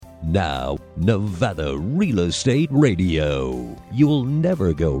Now, Nevada Real Estate Radio. You'll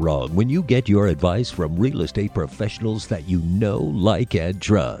never go wrong when you get your advice from real estate professionals that you know, like, and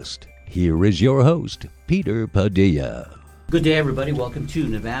trust. Here is your host, Peter Padilla. Good day, everybody. Welcome to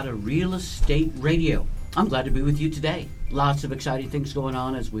Nevada Real Estate Radio. I'm glad to be with you today. Lots of exciting things going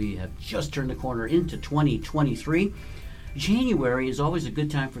on as we have just turned the corner into 2023. January is always a good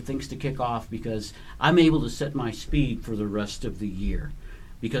time for things to kick off because I'm able to set my speed for the rest of the year.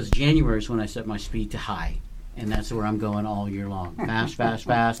 Because January is when I set my speed to high, and that's where I'm going all year long. Fast, fast,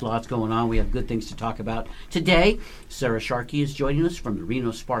 fast, lots going on. We have good things to talk about. Today, Sarah Sharkey is joining us from the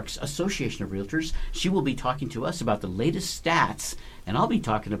Reno Sparks Association of Realtors. She will be talking to us about the latest stats, and I'll be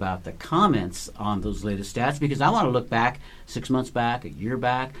talking about the comments on those latest stats because I want to look back 6 months back, a year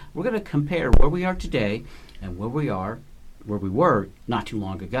back. We're going to compare where we are today and where we were not too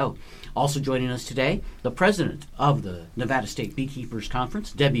long ago. Also joining us today, the president of the Nevada State Beekeepers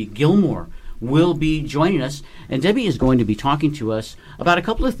Conference, Debbie Gilmore, will be joining us. And Debbie is going to be talking to us about a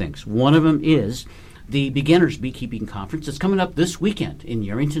couple of things. One of them is the Beginners Beekeeping Conference that's coming up this weekend in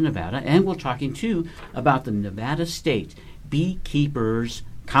Yerington, Nevada. And we're talking, too, about the Nevada State Beekeepers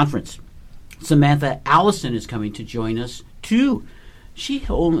Conference. Samantha Allison is coming to join us, too. She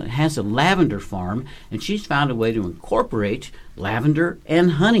has a lavender farm, and she's found a way to incorporate lavender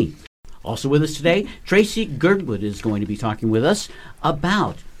and honey. Also with us today, Tracy Girdwood is going to be talking with us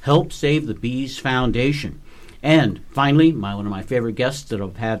about Help Save the Bees Foundation. And finally, one of my favorite guests that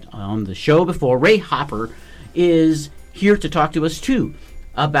I've had on the show before, Ray Hopper, is here to talk to us, too,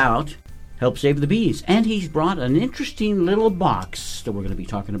 about Help Save the Bees. And he's brought an interesting little box that we're going to be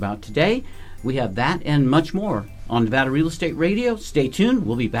talking about today. We have that and much more on Nevada Real Estate Radio. Stay tuned.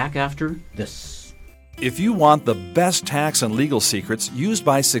 We'll be back after this. If you want the best tax and legal secrets used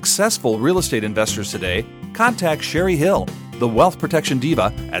by successful real estate investors today, contact Sherry Hill, the wealth protection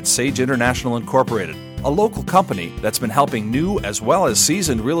diva at Sage International Incorporated, a local company that's been helping new as well as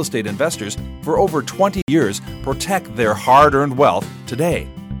seasoned real estate investors for over 20 years protect their hard-earned wealth today.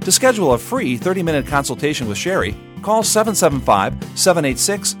 To schedule a free 30-minute consultation with Sherry, call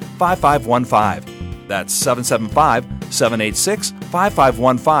 775-786-5515. That's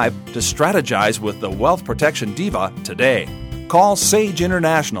 775-786-5515 to strategize with the Wealth Protection Diva today. Call Sage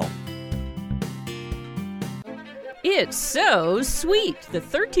International. It's so sweet! The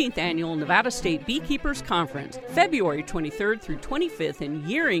 13th Annual Nevada State Beekeepers Conference, February 23rd through 25th in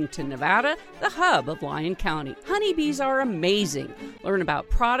Yerington, Nevada, the hub of Lyon County. Honeybees are amazing. Learn about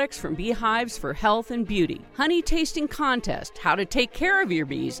products from beehives for health and beauty. Honey tasting contest, how to take care of your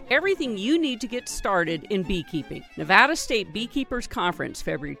bees, everything you need to get started in beekeeping. Nevada State Beekeepers Conference,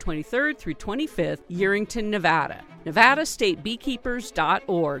 February 23rd through 25th, Yerington, Nevada.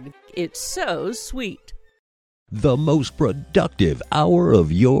 NevadaStateBeekeepers.org. It's so sweet. The most productive hour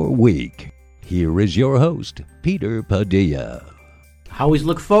of your week. Here is your host, Peter Padilla. I always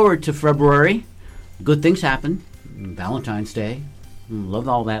look forward to February. Good things happen. Valentine's Day. Love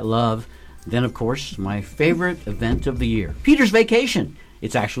all that love. Then, of course, my favorite event of the year, Peter's Vacation.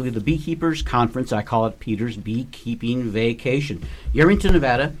 It's actually the Beekeepers Conference. I call it Peter's Beekeeping Vacation. Yerington,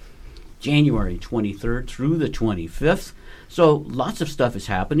 Nevada, January 23rd through the 25th. So lots of stuff is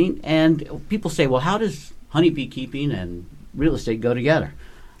happening. And people say, well, how does honeybee keeping and real estate go together?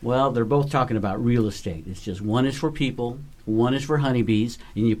 Well, they're both talking about real estate. It's just one is for people, one is for honeybees,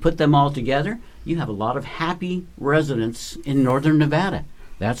 and you put them all together, you have a lot of happy residents in northern Nevada.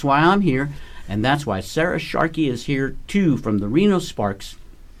 That's why I'm here, and that's why Sarah Sharkey is here, too, from the Reno Sparks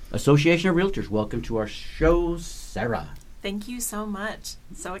Association of Realtors. Welcome to our show, Sarah. Thank you so much.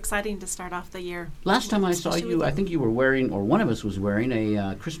 So exciting to start off the year. Last time I saw you, I think you were wearing, or one of us was wearing,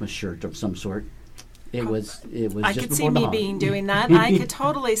 a Christmas shirt of some sort. It was I just could see before me doing that. I could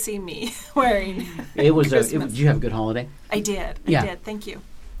totally see me wearing Did you have a good holiday? I did. Thank you.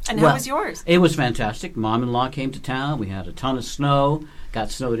 And Well, how was yours? It was fantastic. Mom-in-law came to town. We had a ton of snow. Got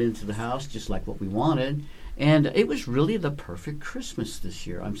snowed into the house just like what we wanted. And it was really the perfect Christmas this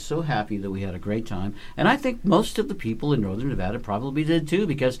year. I'm so happy that we had a great time. And I think most of the people in northern Nevada probably did too,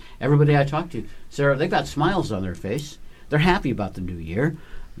 because everybody I talked to, Sarah, they've got smiles on their face. They're happy about the new year.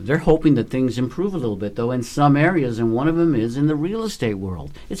 They're hoping that things improve a little bit, though, in some areas, and one of them is in the real estate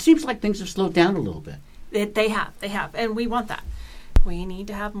world. It seems like things have slowed down a little bit. They have, and we want that. We need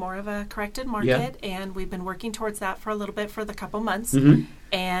to have more of a corrected market, and we've been working towards that for a little bit for the couple months. Mm-hmm.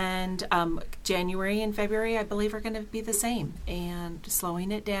 And January and February, I believe, are going to be the same. And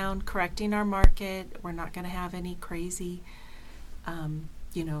slowing it down, correcting our market. We're not going to have any crazy,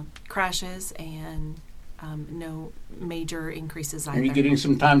 crashes and no major increases either. Are you getting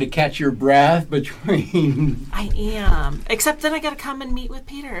some time to catch your breath between? I am. Except then I got to come and meet with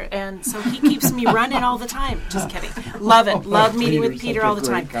Peter, and so he keeps me running all the time. Just kidding. Love it. Love meeting with Peter all the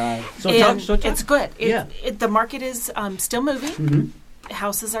time. It's good. The market is still moving. Mm-hmm.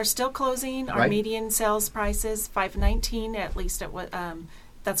 Houses are still closing. Our median sales price is $519. At least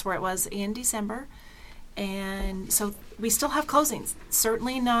that's where it was in December, and so we still have closings.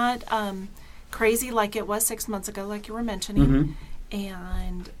 Certainly not crazy like it was 6 months ago, like you were mentioning. Mm-hmm.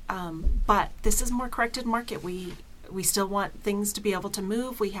 And but this is more corrected market. We still want things to be able to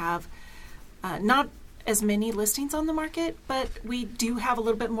move. We have not as many listings on the market, but we do have a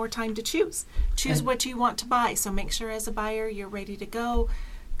little bit more time to choose what you want to buy. So make sure as a buyer you're ready to go.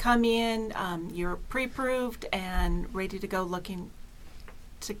 Come in, you're pre-approved and ready to go, looking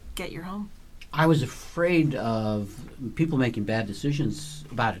to get your home. I was afraid of people making bad decisions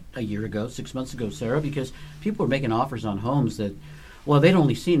about a year ago, 6 months ago, Sarah, because people were making offers on homes that, well, they'd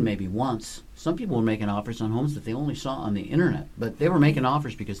only seen maybe once. Some people were making offers on homes that they only saw on the internet, but they were making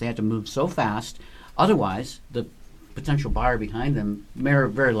offers because they had to move so fast. Otherwise, the potential buyer behind them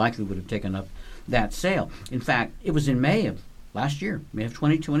very likely would have taken up that sale. In fact, it was in May of last year, May of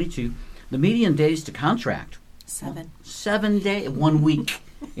 2022, the median days to contract. 7 days, 1 week.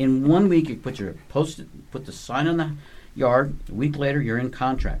 In 1 week, you put the sign on the yard. A week later, you're in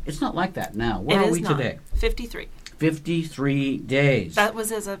contract. It's not like that now. Where are we today? 53. 53 days. That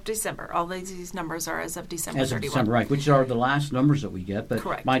was as of December. All these numbers are as of December 31. As of December, right, which are the last numbers that we get. But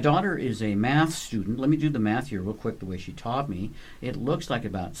correct. My daughter is a math student. Let me do the math here real quick the way she taught me. It looks like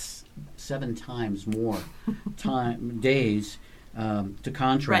about 7 times more days to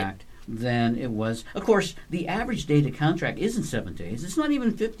contract. Right. Than it was. Of course, the average day to contract isn't 7 days. It's not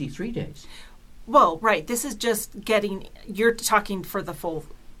even 53 days. Well, right. This is just you're talking for the full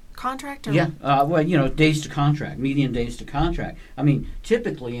contract? Or? Yeah. Days to contract, median days to contract. I mean,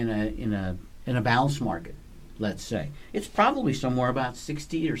 typically in a balanced market, let's say, it's probably somewhere about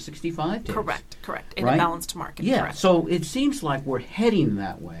 60 or 65 days. Correct. In a balanced market. Yeah. Correct. So it seems like we're heading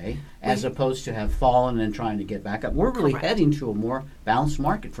that way, as opposed to have fallen and trying to get back up. We're really heading to a more balanced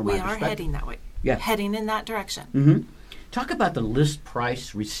market from my perspective. We are heading that way. Yeah. Heading in that direction. Mm-hmm. Talk about the list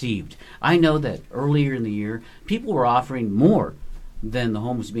price received. I know that earlier in the year, people were offering more than the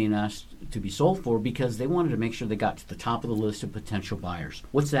home was being asked to be sold for because they wanted to make sure they got to the top of the list of potential buyers.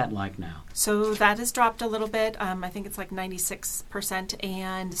 What's that like now? So that has dropped a little bit. I think it's like 96%.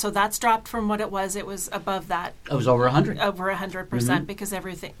 And so that's dropped from what it was. It was above that. It was over 100. Over 100% because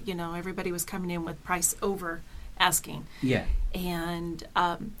everything, everybody was coming in with price over asking. Yeah. And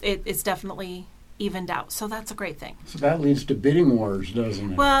it's definitely evened out. So that's a great thing. So that leads to bidding wars,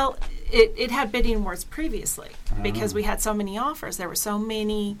 doesn't it? Well, it had bidding wars previously because we had so many offers. There were so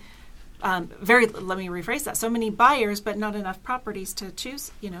many, let me rephrase that, so many buyers, but not enough properties to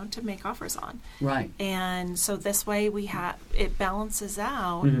choose, to make offers on. Right. And so this way it balances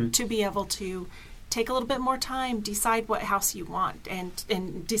out to be able to take a little bit more time, decide what house you want,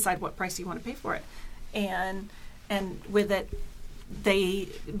 and decide what price you want to pay for it. And with it, they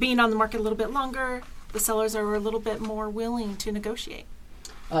being on the market a little bit longer, the sellers are a little bit more willing to negotiate.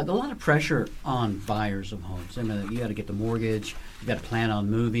 A lot of pressure on buyers of homes. I mean, you got to get the mortgage, you got to plan on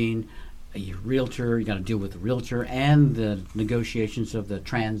moving, your realtor, you got to deal with the realtor and the negotiations of the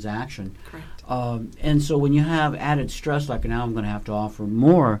transaction. Correct. And so when you have added stress, like now I'm going to have to offer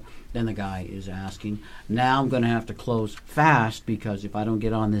more than the guy is asking. Now I'm going to have to close fast because if I don't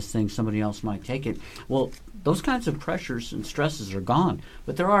get on this thing, somebody else might take it. Well, those kinds of pressures and stresses are gone,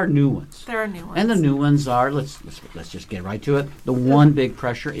 but there are new ones. There are new ones. And the new ones are, let's just get right to it. The one big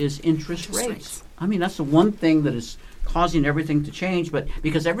pressure is interest rates. I mean, that's the one thing that is causing everything to change, but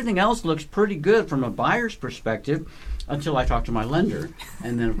because everything else looks pretty good from a buyer's perspective until I talk to my lender.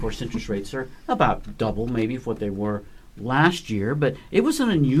 And then, of course, interest rates are about double maybe what they were last year, but it was an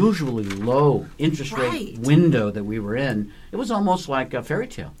unusually low interest rate window that we were in. It was almost like a fairy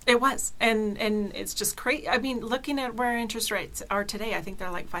tale. It was, and it's just crazy. I mean, looking at where interest rates are today, I think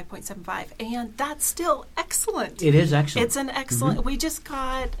they're like 5.75, and that's still excellent. It is excellent. It's an excellent. We just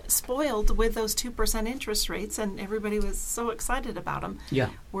got spoiled with those 2% interest rates, and everybody was so excited about them. Yeah,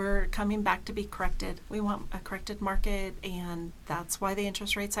 we're coming back to be corrected. We want a corrected market, and that's why the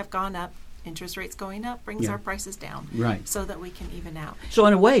interest rates have gone up. Interest rates going up brings our prices down, right? So that we can even out. So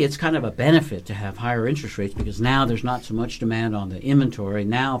in a way, it's kind of a benefit to have higher interest rates because now there's not so much demand on the inventory.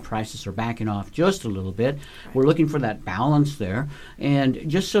 Now prices are backing off just a little bit. Right. We're looking for that balance there. And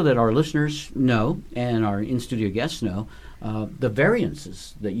just so that our listeners know and our in-studio guests know, the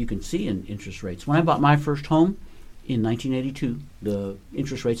variances that you can see in interest rates. When I bought my first home, in 1982, the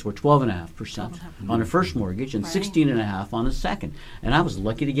interest rates were 12.5% on a first mortgage and 16.5% on a second. And I was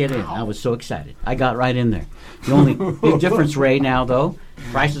lucky to get in. I was so excited. I got right in there. The only big difference, Ray, now, though,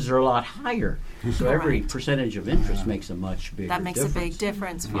 prices are a lot higher. So every percentage of interest makes a much bigger difference. That makes a big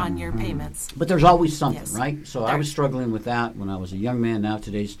difference on your payments. But there's always something, right? So I was struggling with that when I was a young man. Now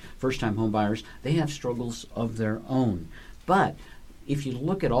today's first-time home buyers, they have struggles of their own. But if you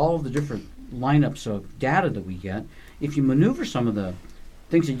look at all the different lineups of data that we get, if you maneuver some of the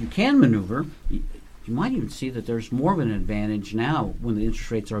things that you can maneuver, you might even see that there's more of an advantage now when the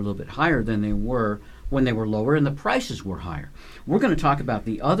interest rates are a little bit higher than they were when they were lower and the prices were higher. We're going to talk about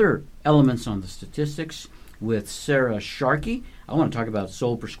the other elements on the statistics with Sarah Sharkey. I want to talk about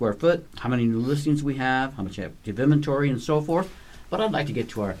sold per square foot, how many new listings we have, how much active inventory, and so forth. But I'd like to get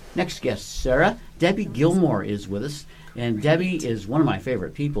to our next guest, Sarah. Debbie Gilmore is with us. And Debbie is one of my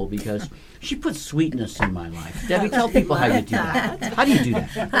favorite people because she puts sweetness in my life. Debbie, tell people how you do that. How do you do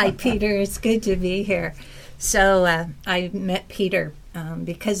that? Hi, Peter. It's good to be here. So I met Peter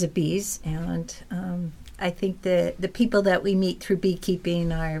because of bees, and I think the people that we meet through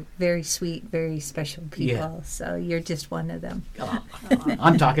beekeeping are very sweet, very special people. Yeah. So you're just one of them.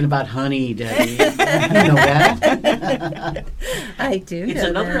 I'm talking about honey, Debbie. You know that? I do. It's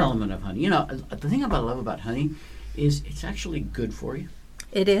another element of honey. You know, the thing I love about honey is it's actually good for you.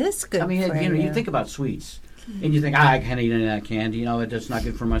 It is good. I mean, for you think about sweets, and you think, I can't eat any of that candy. You know, it's not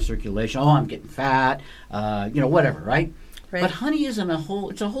good for my circulation. Oh, I'm getting fat. Whatever, right? But honey isn't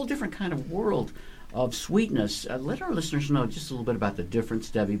it's a whole different kind of world of sweetness. Let our listeners know just a little bit about the difference,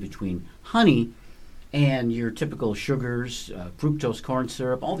 Debbie, between honey and your typical sugars, fructose corn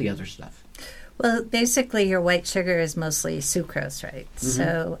syrup, all the other stuff. Well, basically, your white sugar is mostly sucrose, right? Mm-hmm.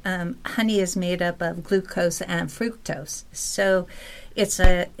 So honey is made up of glucose and fructose. So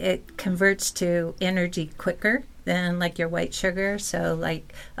it converts to energy quicker than like your white sugar. So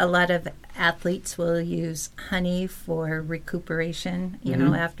like a lot of athletes will use honey for recuperation, you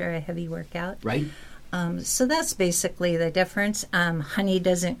know, after a heavy workout. Right. So that's basically the difference. Honey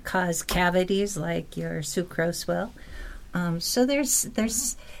doesn't cause cavities like your sucrose will. So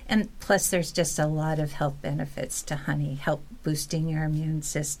there's and plus there's just a lot of health benefits to honey, help boosting your immune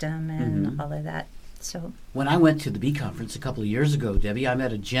system and all of that. So when I went to the bee conference a couple of years ago, Debbie, I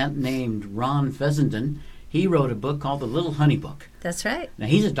met a gent named Ron Fessenden. He wrote a book called The Little Honey Book. That's right. Now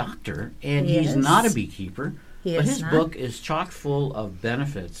he's a doctor and he's not a beekeeper, but his book is chock full of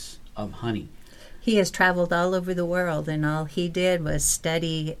benefits of honey. He has traveled all over the world, and all he did was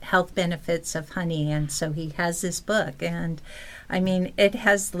study health benefits of honey, and so he has this book, and I mean, it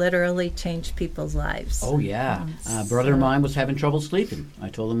has literally changed people's lives. Oh, yeah. A brother of mine was having trouble sleeping. I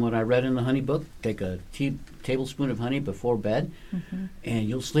told him what I read in the honey book. Take a tablespoon of honey before bed, and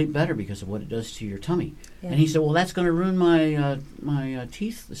you'll sleep better because of what it does to your tummy. Yeah. And he said, well, that's going to ruin my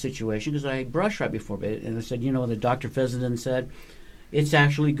teeth situation because I brush right before bed. And I said, you know, the Dr. Fessenden said, it's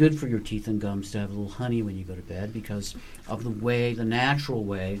actually good for your teeth and gums to have a little honey when you go to bed because of the natural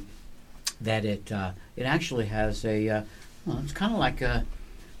way that it actually has it's kind of like an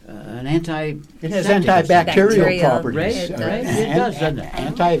anti-septic. It has antibacterial properties. Right? It does, doesn't it?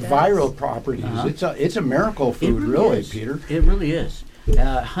 Antiviral properties. It's a miracle food, really, Peter. It really is.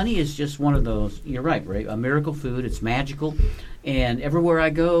 Honey is just one of those. You're right, Ray. A miracle food. It's magical, and everywhere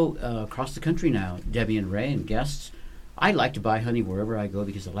I go across the country now, Debbie and Ray and guests, I like to buy honey wherever I go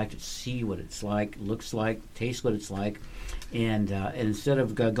because I like to see what it's like, looks like, taste what it's like. And instead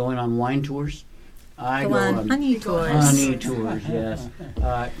of going on wine tours, I go on honey tours. Honey tours, yes.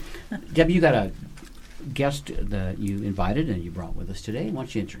 Debbie, you got a guest that you invited and you brought with us today. Why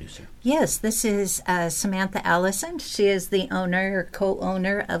don't you introduce her? Yes, this is Samantha Allison. She is the owner or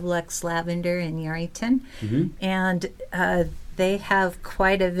co-owner of Lux Lavender in Yerington. And they have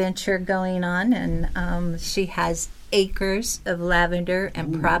quite a venture going on, and she has acres of lavender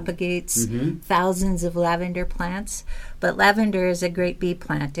and propagates thousands of lavender plants. But lavender is a great bee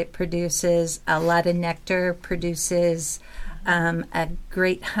plant. It produces a lot of nectar, produces a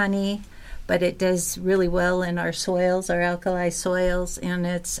great honey, but it does really well in our soils, our alkali soils, and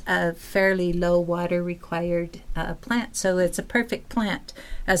it's a fairly low water required plant. So it's a perfect plant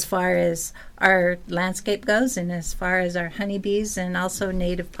as far as our landscape goes and as far as our honeybees and also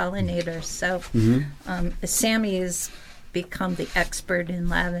native pollinators. So Sammy has become the expert in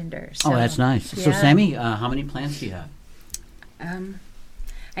lavender. So, that's nice. Yeah. So Sammy, how many plants do you have?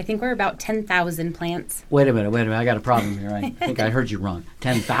 I think we're about 10,000 plants. Wait a minute. I got a problem here. I think I heard you wrong.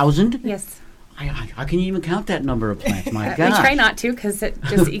 10,000? Yes. How can you even count that number of plants? My God. We try not to because it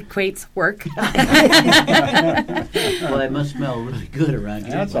just equates work. Well, it must smell really good around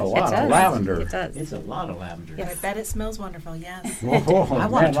here. That's a lot of lavender. It does. It's a lot of lavender. Yes. I bet it smells wonderful, yes.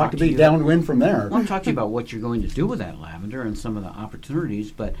 I'd like to be downwind from there. I want to talk to you about what you're going to do with that lavender and some of the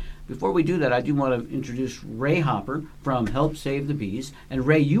opportunities. But before we do that, I do want to introduce Ray Hopper from Help Save the Bees. And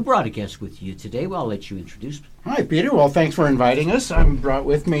Ray, you brought a guest with you today. Well, I'll let you introduce. Hi, Peter. Well, thanks for inviting us. I'm brought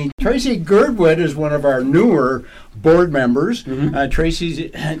with me. Tracy Girdwood is one of our newer board members.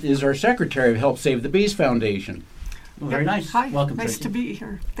 Tracy is our secretary of Help Save the Bees Foundation. Well, very nice. Hi. Welcome, Nice Tracy. to be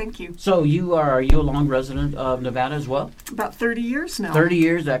here. Thank you. So are you a long resident of Nevada as well? About 30 years now. 30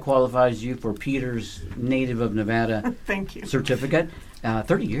 years, that qualifies you for Peter's Native of Nevada Thank you. certificate.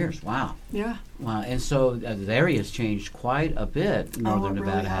 30 years, wow. Yeah. Wow, and so the area has changed quite a bit, Northern it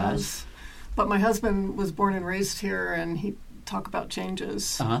Nevada really has. But my husband was born and raised here, and he talk about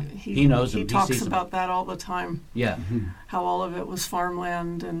changes. He knows them. He He talks sees them. about that all the time, Yeah, how all of it was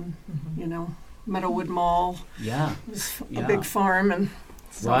farmland and, Meadowood Mall yeah, was Yeah. a big farm. And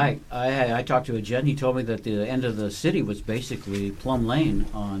so, right. I talked to a gent. He told me that the end of the city was basically Plum Lane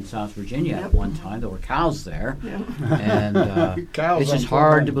on South Virginia at one time. There were cows there. Yeah. And Cows it's just on Plum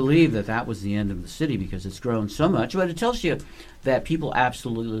hard Lane. to believe that was the end of the city because it's grown so much. But it tells you that people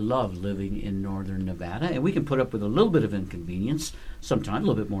absolutely love living in Northern Nevada. And we can put up with a little bit of inconvenience, sometimes a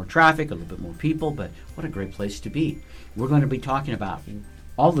little bit more traffic, a little bit more people, but what a great place to be. We're going to be talking about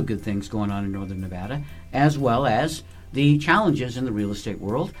all the good things going on in Northern Nevada, as well as the challenges in the real estate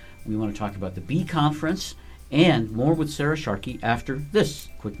world. We want to talk about the Bee Conference and more with Sarah Sharkey after this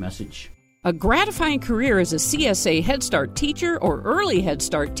quick message. A gratifying career as a CSA Head Start teacher or early Head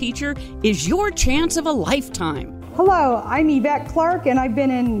Start teacher is your chance of a lifetime. Hello, I'm Yvette Clark, and I've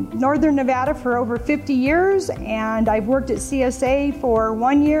been in Northern Nevada for over 50 years, and I've worked at CSA for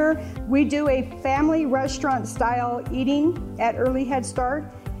 1 year. We do a family restaurant-style eating at Early Head Start,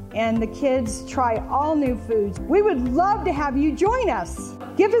 and the kids try all new foods. We would love to have you join us.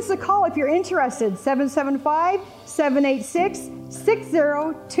 Give us a call if you're interested,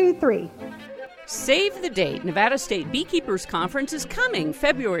 775-786-6023. Save the date. Nevada State Beekeepers Conference is coming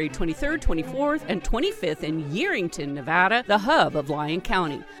February 23rd, 24th, and 25th in Yerington, Nevada, the hub of Lyon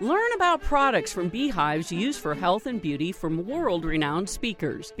County. Learn about products from beehives used for health and beauty from world-renowned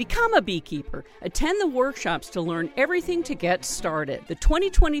speakers. Become a beekeeper. Attend the workshops to learn everything to get started. The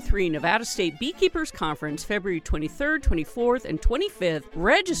 2023 Nevada State Beekeepers Conference, February 23rd, 24th, and 25th.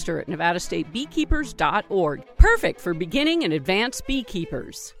 Register at nevadastatebeekeepers.org. Perfect for beginning and advanced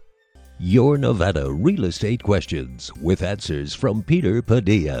beekeepers. Your Nevada Real Estate Questions with answers from Peter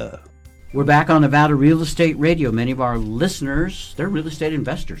Padilla. We're back on Nevada Real Estate Radio. Many of our listeners, they're real estate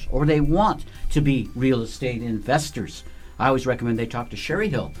investors, or they want to be real estate investors. I always recommend they talk to Sherry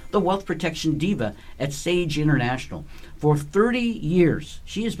Hill, the wealth protection diva at Sage International. For 30 years,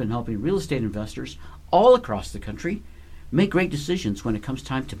 she has been helping real estate investors all across the country make great decisions when it comes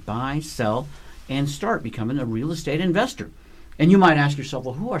time to buy, sell, and start becoming a real estate investor. And you might ask yourself,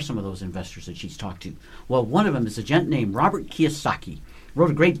 well, who are some of those investors that she's talked to? Well, one of them is a gent named Robert Kiyosaki.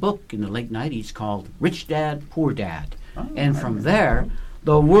 Wrote a great book in the late 90s called Rich Dad, Poor Dad. And from there,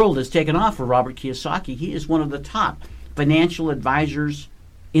 the world has taken off for Robert Kiyosaki. He is one of the top financial advisors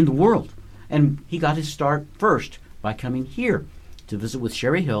in the world. And he got his start first by coming here to visit with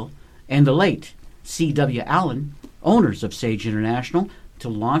Sherry Hill and the late C.W. Allen, owners of Sage International, to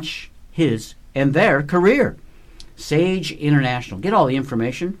launch his and their career. Sage International. Get all the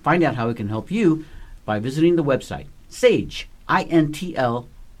information. Find out how it can help you by visiting the website,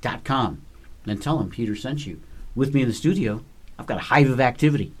 sageintl.com. And tell them Peter sent you. With me in the studio, I've got a hive of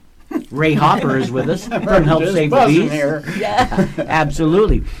activity. Ray Hopper is with us from Help Save the Bees. Here. Yeah,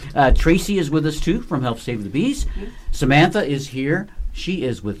 absolutely. Tracy is with us, too, from Help Save the Bees. Samantha is here. She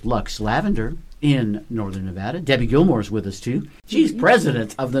is with Lux Lavender in Northern Nevada. Debbie Gilmore is with us, too. She's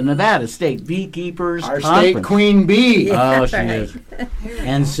president of the Nevada State Beekeepers Our Conference. state queen bee. Oh, she is.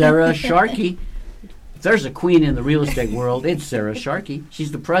 And Sarah Sharkey. If there's a queen in the real estate world, it's Sarah Sharkey.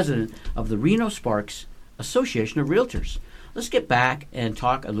 She's the president of the Reno Sparks Association of Realtors. Let's get back and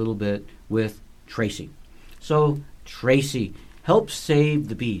talk a little bit with Tracy. So, Tracy, Help Save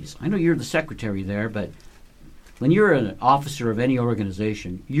the Bees. I know you're the secretary there, but when you're an officer of any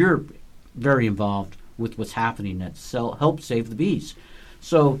organization, you're very involved with what's happening at Help Save the Bees.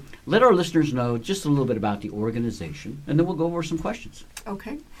 So let our listeners know just a little bit about the organization, and then we'll go over some questions.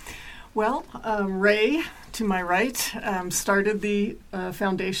 Okay. Well, Ray, to my right, started the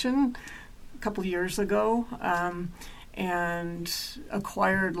foundation a couple years ago and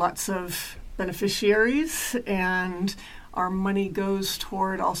acquired lots of beneficiaries and our money goes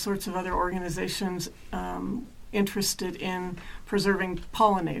toward all sorts of other organizations interested in preserving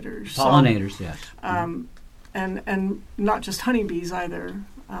pollinators. Pollinators, yes. And not just honeybees either.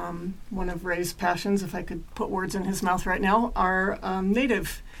 One of Ray's passions, if I could put words in his mouth right now, are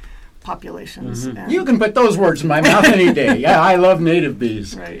native populations. You can put those words in my mouth any day. Yeah, I love native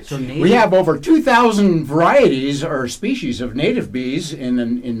bees. Right. So we have over 2,000 varieties or species of native bees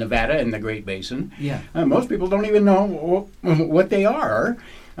in Nevada in the Great Basin. Yeah. Most people don't even know what they are.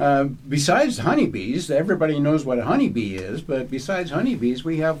 Besides honeybees, everybody knows what a honeybee is, but besides honeybees,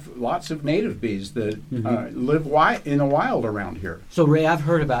 we have lots of native bees that live in the wild around here. So, Ray, I've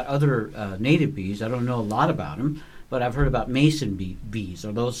heard about other native bees. I don't know a lot about them, but I've heard about mason bees.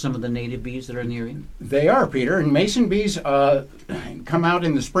 Are those some of the native bees that are in the area? They are, Peter, and mason bees come out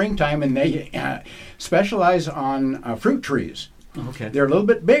in the springtime, and they specialize on fruit trees. Okay. They're a little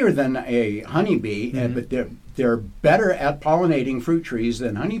bit bigger than a honeybee, but they're better at pollinating fruit trees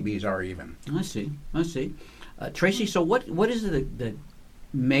than honeybees are even. I see. Tracy, so what is it that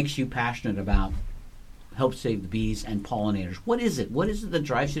makes you passionate about Help Save the Bees and pollinators? What is it? What is it that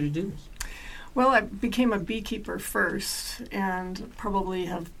drives you to do this? Well, I became a beekeeper first, and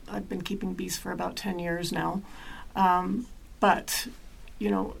I've been keeping bees for about 10 years now. But,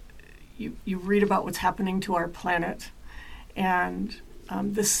 you read about what's happening to our planet, and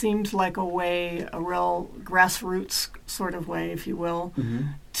this seemed like a real grassroots sort of way, if you will,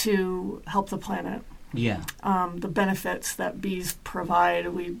 to help the planet. Yeah. The benefits that bees provide,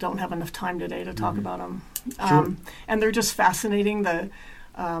 we don't have enough time today to talk about them. Sure. And they're just fascinating.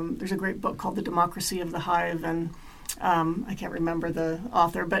 There's a great book called The Democracy of the Hive, and I can't remember the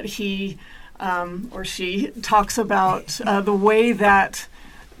author, but he or she talks about the way that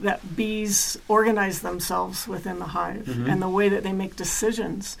bees organize themselves within the hive, and the way that they make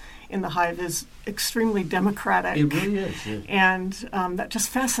decisions in the hive is extremely democratic. It really is. Yeah. And that just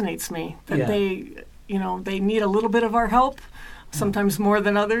fascinates me, that they need a little bit of our help, sometimes more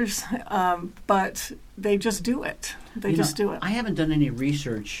than others, but they just do it. They just do it. I haven't done any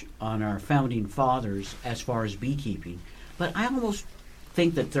research on our founding fathers as far as beekeeping, but I almost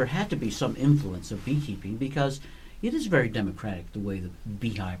think that there had to be some influence of beekeeping because it is very democratic the way the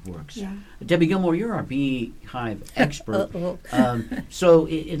beehive works. Yeah. Debbie Gilmore, you're our beehive expert. So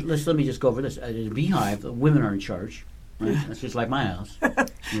let me just go over this. In a beehive, the women are in charge. Right? That's just like my house. A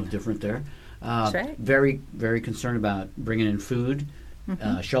little different there. That's right. Very, very concerned about bringing in food,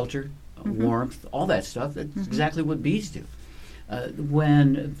 shelter, warmth, all that stuff. That's exactly what bees do.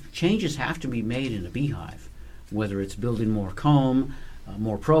 When changes have to be made in a beehive, whether it's building more comb,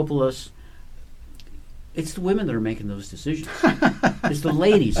 more propolis, it's the women that are making those decisions. It's the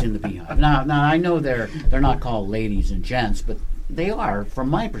ladies in the beehive. Now I know they're not called ladies and gents, but they are from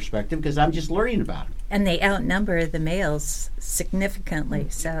my perspective because I'm just learning about them. And they outnumber the males significantly.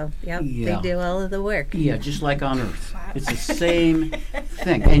 So, they do all of the work. Yeah, just like on Earth. It's the same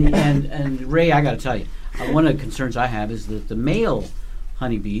thing. And Ray, I got to tell you, one of the concerns I have is that the male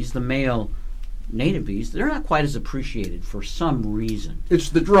honeybees, the male native bees, they're not quite as appreciated for some reason. It's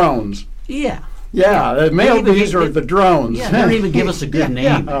the drones. Yeah. Yeah, the male bees are the drones. Yeah, they don't even give us a good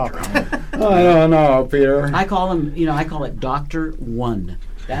name. I don't know, Peter. I call it Dr. One.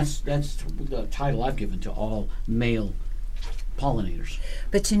 That's the title I've given to all male pollinators.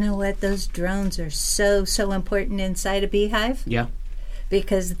 But you know what? Those drones are so important inside a beehive. Yeah.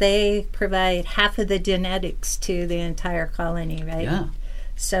 Because they provide half of the genetics to the entire colony, right? Yeah.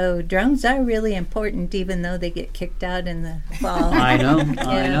 So drones are really important, even though they get kicked out in the fall. I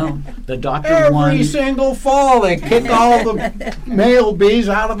know. The Dr. Every single fall, they kick all the male bees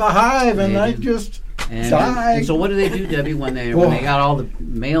out of the hive, and they just die. And so what do they do, Debbie, when they got all the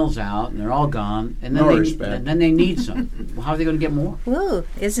males out and they're all gone, and then they need some? How are they going to get more? Whoa,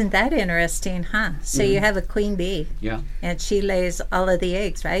 isn't that interesting, huh? So you have a queen bee. Yeah. And she lays all of the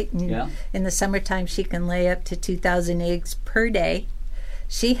eggs, right? And in the summertime, she can lay up to 2,000 eggs per day.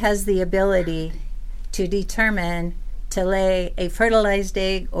 She has the ability to determine to lay a fertilized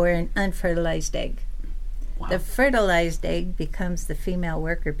egg or an unfertilized egg. Wow. The fertilized egg becomes the female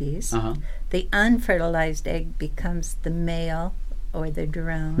worker bees. The unfertilized egg becomes the male or the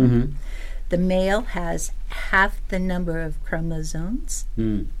drone. The male has half the number of chromosomes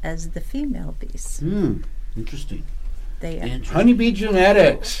as the female bees. Interesting. Honeybee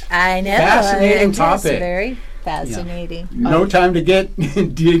genetics. I know. Fascinating topic. Very fascinating. Yeah. No time to get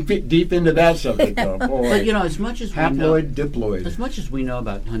deep into that subject, though. Boy. But as much as haploid, diploid. As much as we know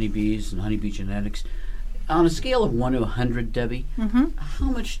about honeybees and honeybee genetics, on a scale of 1 to 100, Debbie, how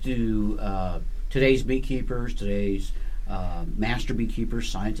much do today's beekeepers, today's master beekeepers,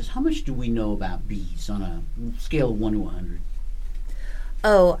 scientists. How much do we know about bees on a scale of 1 to 100?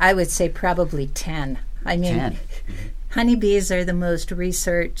 Oh, I would say probably 10. I mean, 10. Honeybees are the most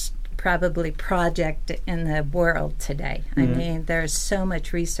researched probably project in the world today. I mean, there's so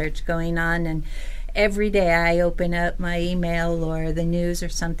much research going on, and every day I open up my email or the news or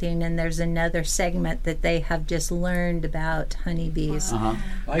something, and there's another segment that they have just learned about honeybees.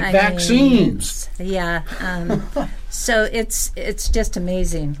 Like vaccines. So it's just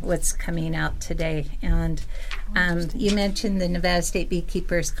amazing what's coming out today. And you mentioned the Nevada State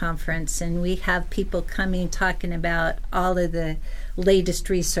Beekeepers Conference, and we have people coming talking about all of the latest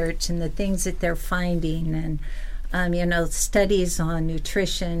research and the things that they're finding, and studies on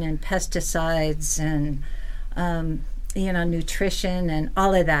nutrition and pesticides and nutrition and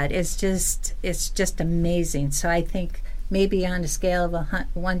all of that. It's just amazing. So I think maybe on a scale of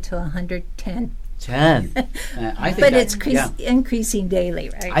 1 to 100, 10. 10. I think but it's increasing daily,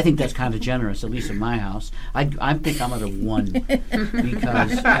 right? I think that's kind of generous, at least in my house. I think I'm at a 1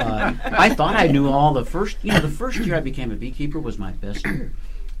 because I thought I knew all the first year I became a beekeeper was my best year.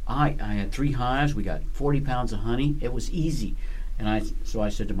 I had 3 hives. We got 40 pounds of honey. It was easy. And so I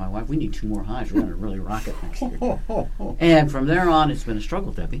said to my wife, we need 2 more hives. We're going to really rock it next year. And from there on, it's been a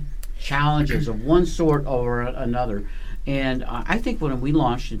struggle, Debbie. Challenges of one sort over another. And I think when we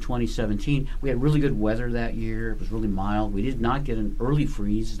launched in 2017, we had really good weather that year. It was really mild. We did not get an early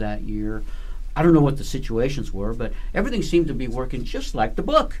freeze that year. I don't know what the situations were, but everything seemed to be working just like the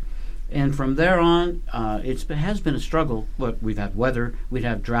book. And from there on, it has been a struggle. But we've had weather, we'd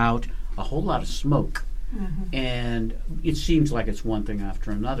have drought, a whole lot of smoke. And it seems like it's one thing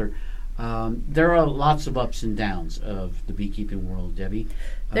after another. There are lots of ups and downs of the beekeeping world, Debbie.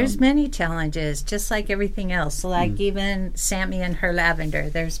 There's many challenges, just like everything else. Like even Sammy and her lavender,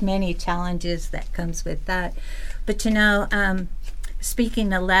 there's many challenges that comes with that. But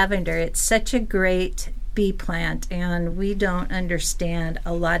speaking of lavender, it's such a great bee plant, and we don't understand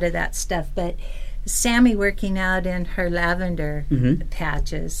a lot of that stuff. But Sammy working out in her lavender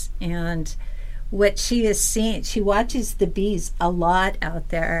patches, and what she is seeing, she watches the bees a lot out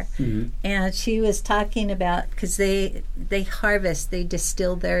there, and she was talking about, because they harvest, they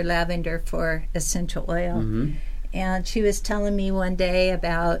distill their lavender for essential oil, and she was telling me one day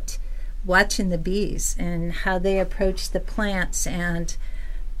about watching the bees and how they approach the plants and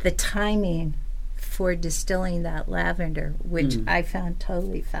the timing for distilling that lavender, which I found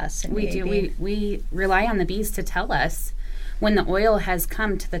totally fascinating. We do. We rely on the bees to tell us when the oil has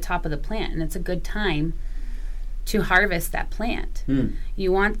come to the top of the plant, and it's a good time to harvest that plant.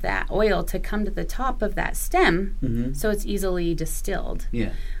 You want that oil to come to the top of that stem so it's easily distilled.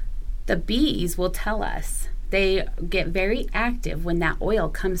 The bees will tell us. They get very active when that oil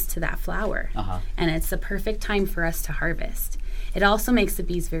comes to that flower, and it's the perfect time for us to harvest. It also makes the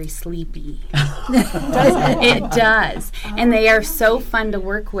bees very sleepy. It does. And they are so fun to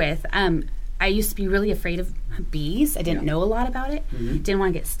work with. I used to be really afraid of bees. I didn't know a lot about it. Didn't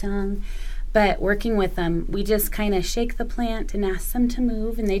want to get stung. But working with them, we just kind of shake the plant and ask them to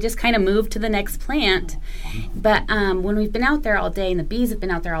move, and they just kind of move to the next plant. But when we've been out there all day, and the bees have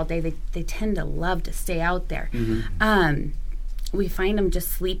been out there all day, they tend to love to stay out there. We find them just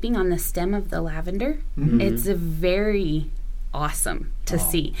sleeping on the stem of the lavender. It's a very awesome to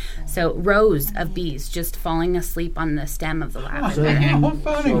see. So rows of bees just falling asleep on the stem of the lavender.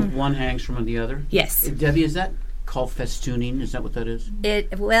 So one hangs from the other? Yes. Debbie, is that called festooning? Is that what that is?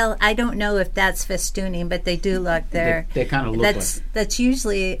 Well, I don't know if that's festooning, but they do look there. They kind of look like. That's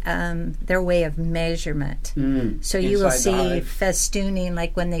usually their way of measurement. So you will see festooning,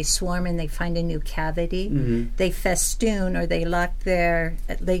 like when they swarm and they find a new cavity. They festoon, or they lock their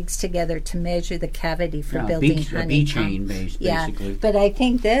legs together to measure the cavity for building honeycomb. A bee chain, basically. But I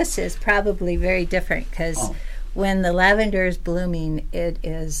think this is probably very different, because when the lavender is blooming, it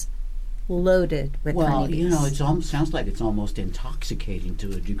is loaded with honeybees. It sounds like it's almost intoxicating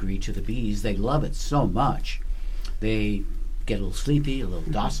to a degree to the bees. They love it so much. They get a little sleepy, a little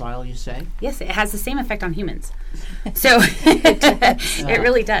docile, you say? Yes, it has the same effect on humans. So it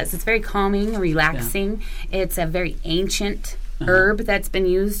really does. It's very calming, relaxing. It's a very ancient herb that's been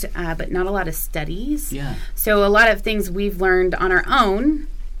used, but not a lot of studies. So a lot of things we've learned on our own,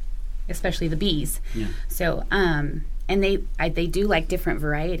 especially the bees. So and they do like different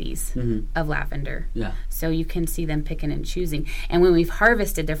varieties of lavender. So you can see them picking and choosing. And when we've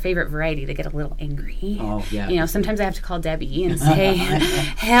harvested their favorite variety, they get a little angry. Sometimes I have to call Debbie and say,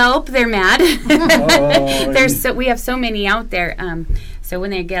 help, they're mad. We have so many out there. So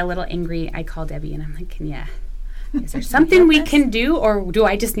when they get a little angry, I call Debbie and I'm like, can you is there something we can do, or do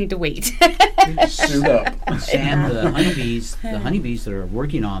I just need to wait? Suit up. Sam, the honeybees that are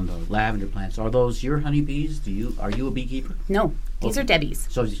working on the lavender plants, are those your honeybees? Are you a beekeeper? No, these are Debbie's.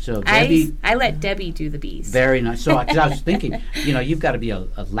 So Debbie, I let Debbie do the bees. Very nice. So 'cause I was thinking, you've got to be a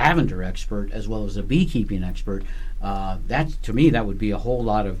lavender expert as well as a beekeeping expert. That to me, that would be a whole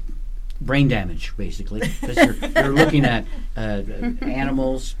lot of brain damage, basically, because you're looking at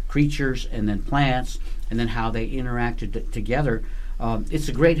animals, creatures, and then plants, and then how they interacted together. It's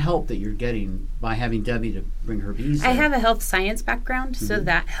a great help that you're getting by having Debbie to bring her bees. I have a health science background, so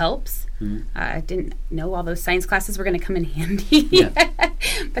that helps. I didn't know all those science classes were going to come in handy,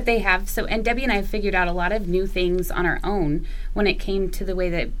 but they have. So, and Debbie and I have figured out a lot of new things on our own when it came to the way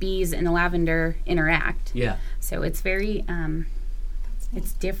that bees and the lavender interact. Yeah. So it's very,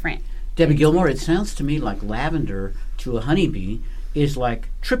 it's different. Debbie Gilmore, it sounds to me like lavender to a honeybee is like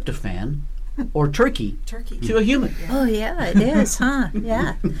tryptophan or turkey to a human. Yeah. Oh, yeah, it is, huh?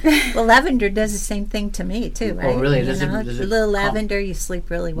 Yeah. Well, lavender does the same thing to me, too, right? Oh, really? Does it a little lavender, you sleep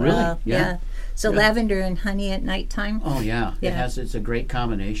really well. Really? Yeah. So lavender and honey at nighttime. Oh, yeah. It's a great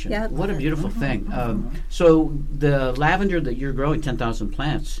combination. Yeah. What a beautiful thing. So the lavender that you're growing, 10,000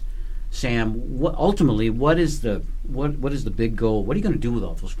 plants, Sam, what is the big goal? What are you going to do with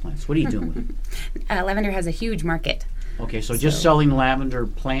all those plants? What are you doing with them? Lavender has a huge market. Okay, so just selling lavender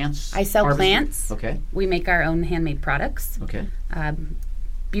plants? I sell plants. Okay. We make our own handmade products. Okay.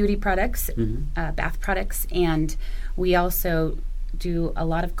 Beauty products, bath products, and we also do a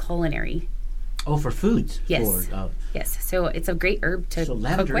lot of culinary. Oh, for foods? Yes. Yes. So it's a great herb to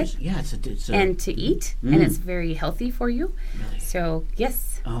cook with. Yeah, it's and to eat, and it's very healthy for you. Really? So,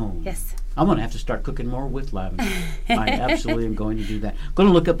 yes. Oh. Yes. I'm going to have to start cooking more with lavender. I absolutely am going to do that. I'm going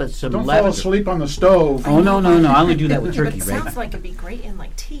to look up at some Don't lavender. fall asleep on the stove. Oh, no. I only do that with turkey, It right? sounds like it'd be great in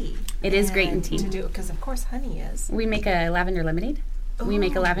tea. It is great in tea. To do, because of course honey is. We make a lavender lemonade. Ooh. We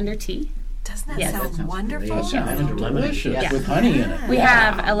make a lavender tea. Doesn't that sound wonderful? That sounds delicious with honey in it. We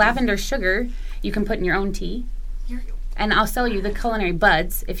have a lavender sugar you can put in your own tea. And I'll sell you the culinary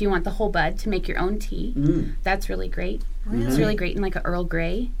buds if you want the whole bud to make your own tea. That's really great. Really? It's really great in like an Earl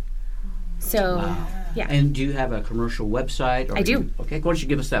Grey. So, yeah. And do you have a commercial website? I do. Okay, why don't you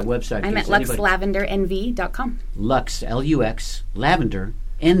give us that website? I'm at luxlavendernv.com. Lux, L-U-X,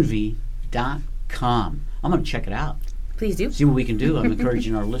 lavendernv.com. I'm going to check it out. Please do. See what we can do. I'm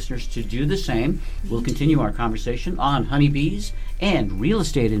encouraging our listeners to do the same. We'll continue our conversation on honeybees and real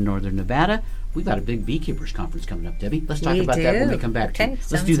estate in Northern Nevada. We've got a big beekeepers conference coming up, Debbie. Let's talk about that when we come back. Okay,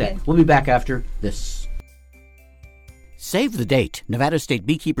 Let's do that. Good. We'll be back after this. Save the date. Nevada State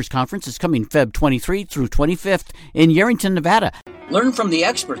Beekeepers Conference is coming Feb 23 through 25th in Yerington, Nevada. Learn from the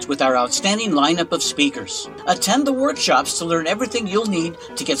experts with our outstanding lineup of speakers. Attend the workshops to learn everything you'll need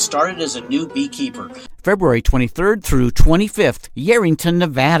to get started as a new beekeeper. February 23rd through 25th, Yerington,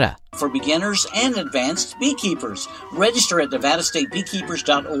 Nevada. For beginners and advanced beekeepers. Register at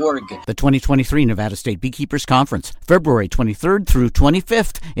nevadastatebeekeepers.org. The 2023 Nevada State Beekeepers Conference, February 23rd through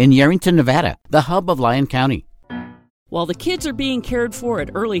 25th in Yerington, Nevada, the hub of Lyon County. While the kids are being cared for at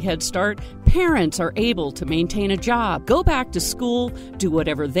Early Head Start, parents are able to maintain a job, go back to school, do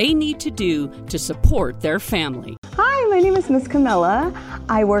whatever they need to do to support their family. Hi, my name is Miss Camilla.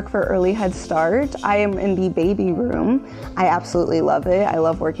 I work for Early Head Start. I am in the baby room. I absolutely love it. I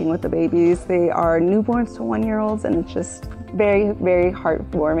love working with the babies. They are newborns to 1-year-olds, and it's just very, very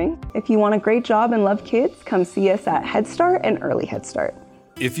heartwarming. If you want a great job and love kids, come see us at Head Start and Early Head Start.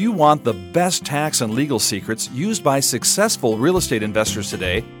 If you want the best tax and legal secrets used by successful real estate investors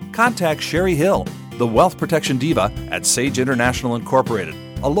today, contact Sherry Hill, the wealth protection diva at Sage International Incorporated,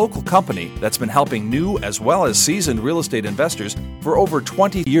 a local company that's been helping new as well as seasoned real estate investors for over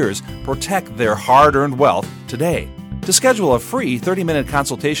 20 years protect their hard-earned wealth today. To schedule a free 30-minute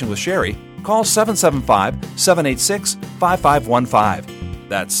consultation with Sherry, call 775-786-5515.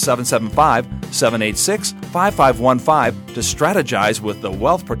 That's 775-786-5515 to strategize with the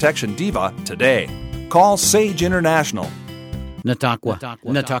Wealth Protection Diva today. Call Sage International.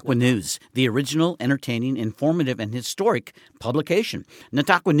 Nataqua News, the original, entertaining, informative, and historic publication.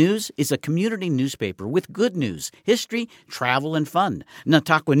 Nataqua News is a community newspaper with good news, history, travel, and fun.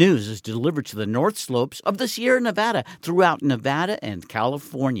 Nataqua News is delivered to the North Slopes of the Sierra Nevada throughout Nevada and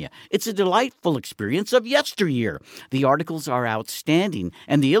California. It's a delightful experience of yesteryear. The articles are outstanding,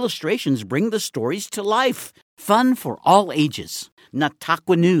 and the illustrations bring the stories to life. Fun for all ages.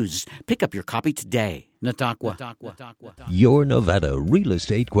 Nataqua News. Pick up your copy today. Nataqua. Your Nevada real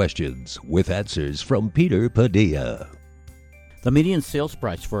estate questions with answers from Peter Padilla. The median sales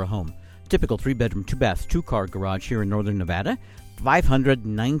price for a home, typical 3-bedroom, 2-bath, 2-car garage here in Northern Nevada,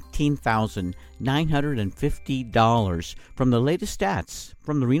 $519,950 from the latest stats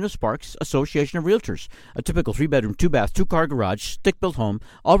from the Reno Sparks Association of Realtors. A typical 3-bedroom, 2-bath, 2-car garage, stick-built home,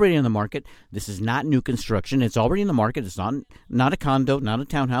 already on the market. This is not new construction. It's already in the market. It's not a condo, not a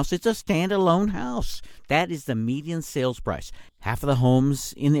townhouse. It's a standalone house. That is the median sales price. Half of the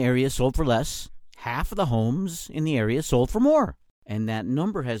homes in the area sold for less. Half of the homes in the area sold for more. And that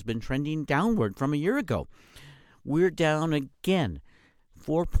number has been trending downward from a year ago. We're down again,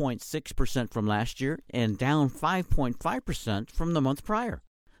 4.6% from last year and down 5.5% from the month prior.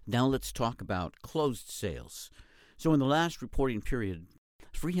 Now let's talk about closed sales. So in the last reporting period,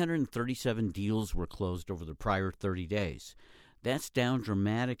 337 deals were closed over the prior 30 days. That's down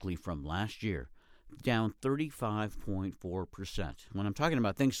dramatically from last year, down 35.4%. When I'm talking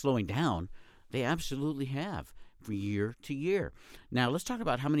about things slowing down, they absolutely have. For year to year. Now, let's talk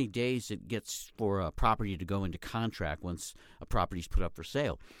about how many days it gets for a property to go into contract once a property is put up for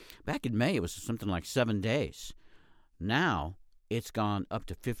sale. Back in May, it was something like 7 days. Now, it's gone up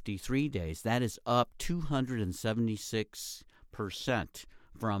to 53 days. That is up 276%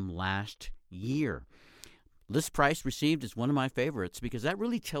 from last year. List price received is one of my favorites because that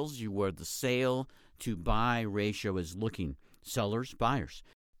really tells you where the sale to buy ratio is looking. Sellers, buyers.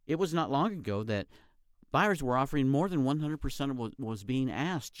 It was not long ago that buyers were offering more than 100% of what was being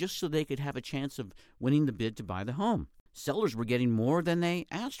asked just so they could have a chance of winning the bid to buy the home. Sellers were getting more than they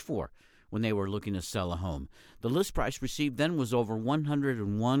asked for when they were looking to sell a home. The list price received then was over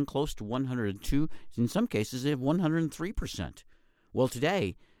 101, close to 102. In some cases, they have 103%. Well,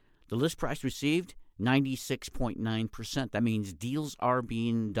 today, the list price received, 96.9%. That means deals are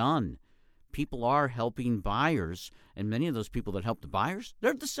being done. People are helping buyers, and many of those people that help the buyers,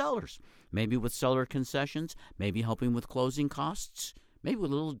 they're the sellers. Maybe with seller concessions, maybe helping with closing costs, maybe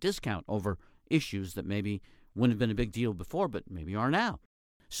with a little discount over issues that maybe wouldn't have been a big deal before, but maybe are now.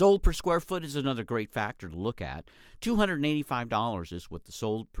 Sold per square foot is another great factor to look at. $285 is what the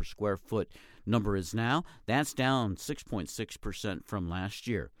sold per square foot number is now. That's down 6.6% from last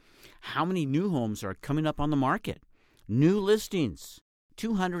year. How many new homes are coming up on the market? New listings.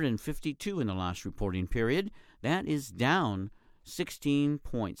 252 in the last reporting period. That is down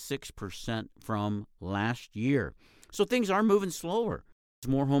 16.6% from last year. So things are moving slower.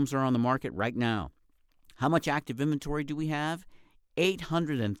 More homes are on the market right now. How much active inventory do we have?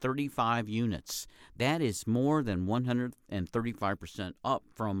 835 units. That is more than 135% up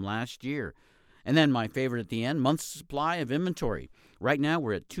from last year. And then my favorite at the end, month's supply of inventory. Right now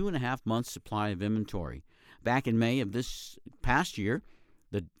we're at 2.5 months supply of inventory. Back in May of this past year,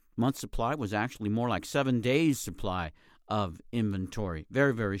 the month supply was actually more like 7 days supply of inventory.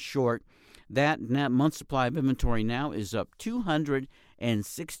 Very, very short. That month supply of inventory now is up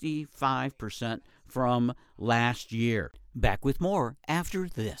 265% from last year. Back with more after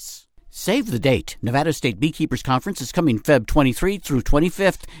this. Save the date. Nevada State Beekeepers Conference is coming Feb 23 through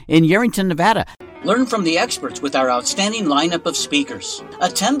 25th in Yerington, Nevada. Learn from the experts with our outstanding lineup of speakers.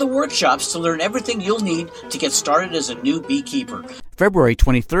 Attend the workshops to learn everything you'll need to get started as a new beekeeper. February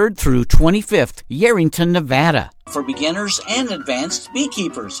 23rd through 25th, Yerington, Nevada. For beginners and advanced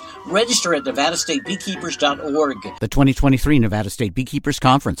beekeepers. Register at nevadastatebeekeepers.org. The 2023 Nevada State Beekeepers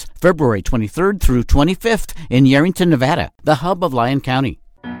Conference, February 23rd through 25th in Yerington, Nevada, the hub of Lyon County.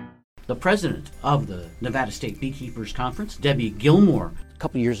 The president of the Nevada State Beekeepers Conference, Debbie Gilmore. A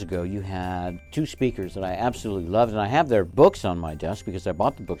couple of years ago, you had two speakers that I absolutely loved, and I have their books on my desk because I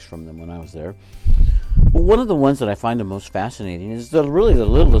bought the books from them when I was there. Well, one of the ones that I find the most fascinating is really the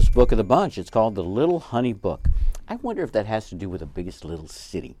littlest book of the bunch. It's called The Little Honey Book. I wonder if that has to do with the biggest little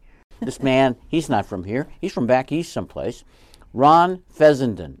city. This man, he's not from here. He's from back east someplace. Ron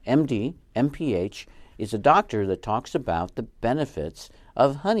Fessenden, MD, MPH, is a doctor that talks about the benefits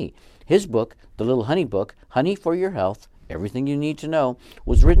of honey. His book, The Little Honey Book, Honey for Your Health, Everything You Need to Know,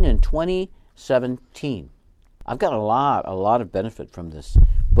 was written in 2017. I've got a lot of benefit from this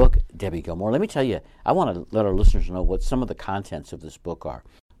book, Debbie Gilmore. Let me tell you, I want to let our listeners know what some of the contents of this book are.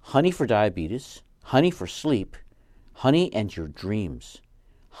 Honey for diabetes, honey for sleep, honey and your dreams,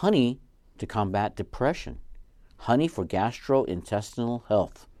 honey to combat depression, honey for gastrointestinal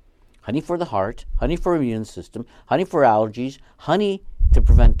health, honey for the heart, honey for immune system, honey for allergies, honey to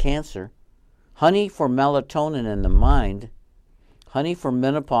prevent cancer, honey for melatonin in the mind, honey for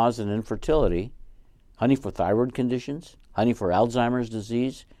menopause and infertility, honey for thyroid conditions, honey for Alzheimer's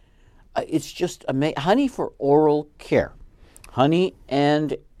disease. It's just amazing. Honey for oral care, honey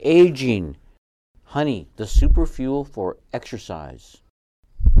and aging, honey, the super fuel for exercise,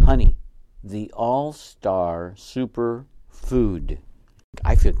 honey, the all-star super food.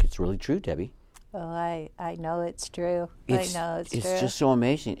 I think it's really true, Debbie. Oh, I know it's true. I know it's true. It's just so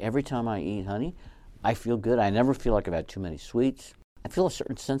amazing. Every time I eat honey, I feel good. I never feel like I've had too many sweets. I feel a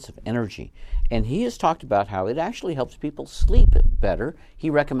certain sense of energy. And he has talked about how it actually helps people sleep better. He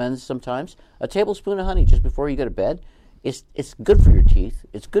recommends sometimes a tablespoon of honey just before you go to bed. It's good for your teeth.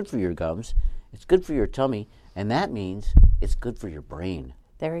 It's good for your gums. It's good for your tummy. And that means it's good for your brain.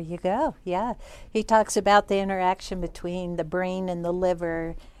 There you go. Yeah. He talks about the interaction between the brain and the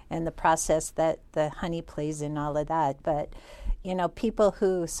liver and the process that the honey plays in all of that. But, you know, people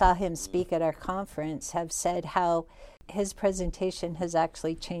who saw him speak at our conference have said how his presentation has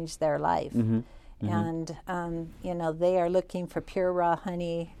actually changed their life. And, you know, they are looking for pure raw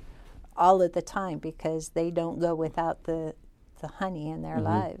honey all of the time because they don't go without the honey in their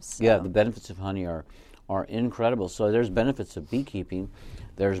lives. So. Yeah, the benefits of honey are incredible. So there's benefits of beekeeping.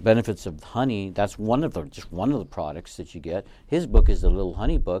 There's benefits of honey. That's just one of the products that you get. His book is the Little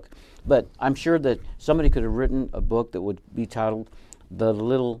Honey Book. But I'm sure that somebody could have written a book that would be titled The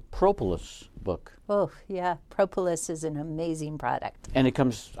Little Propolis Book. Oh, yeah. Propolis is an amazing product. And it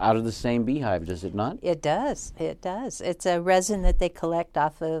comes out of the same beehive, does it not? It does. It does. It's a resin that they collect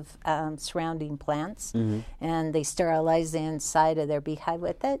off of surrounding plants, and they sterilize the inside of their beehive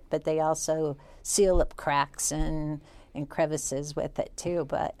with it, but they also seal up cracks and crevices with it, too.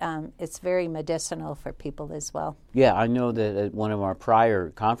 But it's very medicinal for people as well. Yeah, I know that at one of our prior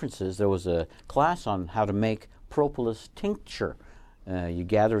conferences, there was a class on how to make propolis tincture. You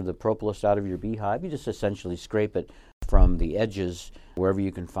gather the propolis out of your beehive. You just essentially scrape it from the edges wherever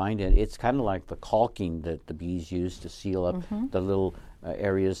you can find it. It's kind of like the caulking that the bees use to seal up the little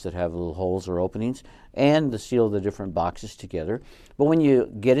areas that have little holes or openings and to seal the different boxes together. But when you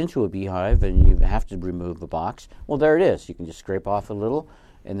get into a beehive and you have to remove the box, well, there it is. You can just scrape off a little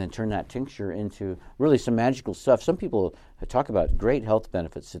and then turn that tincture into really some magical stuff. Some people talk about great health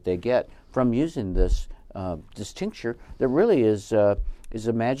benefits that they get from using this tincture that really is a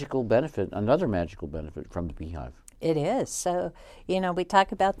magical benefit, another magical benefit from the beehive. It is. So, you know, we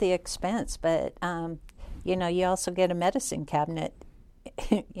talk about the expense, but, you know, you also get a medicine cabinet,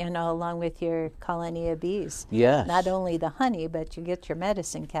 you know, along with your colony of bees. Yes. Not only the honey, but you get your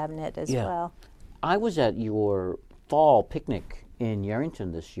medicine cabinet as well. I was at your fall picnic in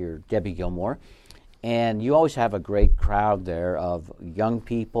Yerington this year, Debbie Gilmore, and you always have a great crowd there of young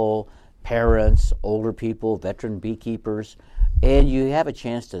people, parents, older people, veteran beekeepers, and you have a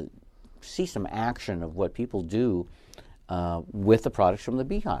chance to see some action of what people do with the products from the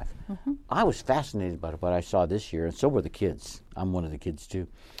beehive. I was fascinated by what I saw this year, and so were the kids. I'm one of the kids too.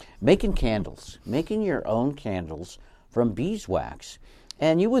 Making candles, making your own candles from beeswax.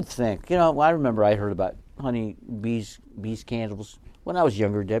 And you would think, you know, I remember I heard about honey bees candles when I was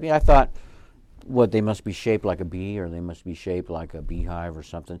younger, Debbie. I thought, what, they must be shaped like a bee, or they must be shaped like a beehive or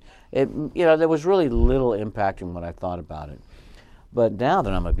something. You know, there was really little impact in what I thought about it. But now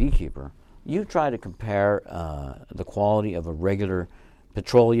that I'm a beekeeper, you try to compare the quality of a regular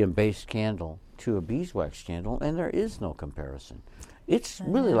petroleum-based candle to a beeswax candle, and there is no comparison. It's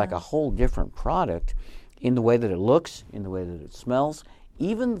really like a whole different product in the way that it looks, in the way that it smells.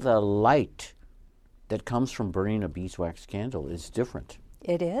 Even the light that comes from burning a beeswax candle is different.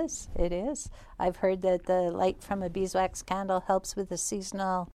 It is. It is. I've heard that the light from a beeswax candle helps with the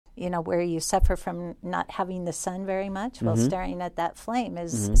seasonal, you know, where you suffer from not having the sun very much. Well, staring at that flame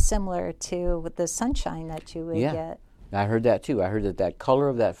is similar to the sunshine that you would get. I heard that too. I heard that color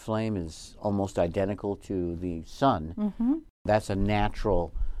of that flame is almost identical to the sun. That's a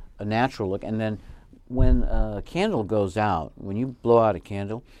natural look. And then when a candle goes out, when you blow out a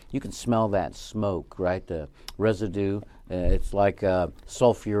candle, you can smell that smoke, right? The residue. It's like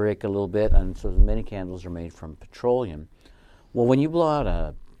sulfuric a little bit, and so many candles are made from petroleum. Well, when you blow out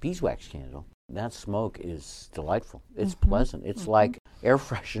a beeswax candle, that smoke is delightful. It's pleasant. It's like air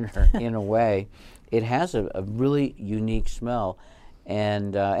freshener in a way. It has a really unique smell.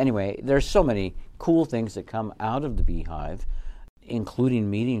 And anyway, there's so many cool things that come out of the beehive, including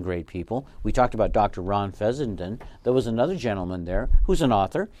meeting great people. We talked about Dr. Ron Fessenden. There was another gentleman there who's an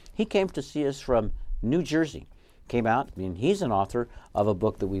author. He came to see us from New Jersey. Came out, and he's an author of a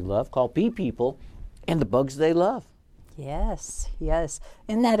book that we love called Bee People and the Bugs They Love. Yes, yes.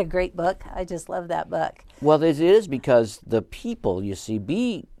 Isn't that a great book? I just love that book. Well, it is, because the people, you see,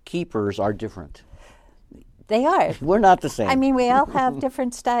 beekeepers are different. They are. We're not the same. I mean, we all have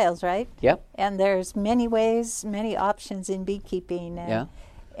different styles, right? Yep. And there's many ways, many options in beekeeping. And,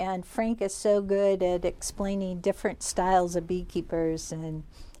 and Frank is so good at explaining different styles of beekeepers and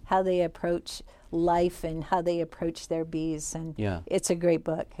how they approach life and how they approach their bees. And it's a great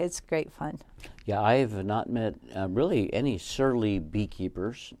book. It's great fun. Yeah, I have not met really any surly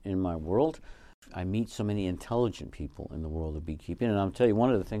beekeepers in my world. I meet so many intelligent people in the world of beekeeping, and I'll tell you,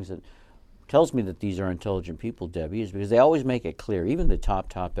 one of the things that tells me that these are intelligent people, Debbie, is because they always make it clear, even the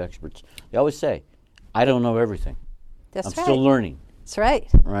top experts, they always say, I don't know everything. I'm still learning. That's right.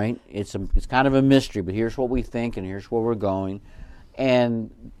 Right? It's kind of a mystery, but here's what we think and here's where we're going.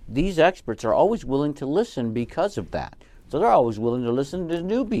 And these experts are always willing to listen because of that. So they're always willing to listen to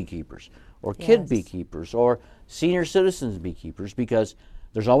new beekeepers or kid beekeepers or senior citizens beekeepers, because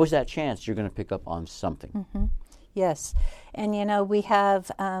there's always that chance you're going to pick up on something. Mm-hmm. Yes. And, we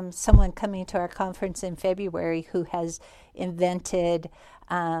have someone coming to our conference in February who has invented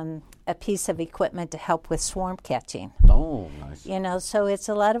a piece of equipment to help with swarm catching. Oh, nice. So it's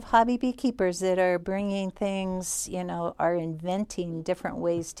a lot of hobby beekeepers that are bringing things, are inventing different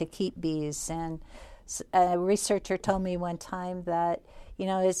ways to keep bees. And a researcher told me one time that,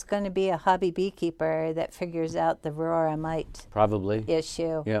 it's going to be a hobby beekeeper that figures out the varroa mite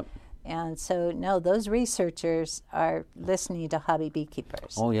issue. Yep. And so, no, those researchers are listening to hobby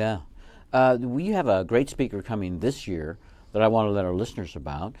beekeepers. Oh, yeah. We have a great speaker coming this year that I want to let our listeners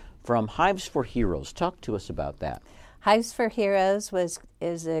about from Hives for Heroes. Talk to us about that. Hives for Heroes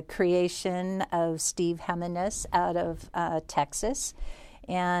is a creation of Steve Heminis out of Texas.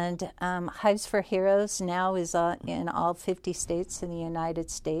 And Hives for Heroes now is in all 50 states in the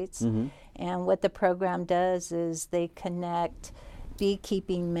United States. Mm-hmm. And what the program does is they connect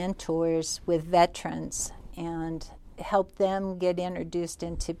beekeeping mentors with veterans and help them get introduced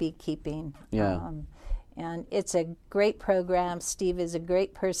into beekeeping. Yeah. And it's a great program. Steve is a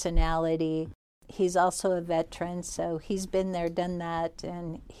great personality. He's also a veteran, so he's been there, done that,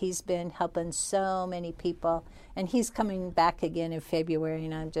 and he's been helping so many people. And he's coming back again in February,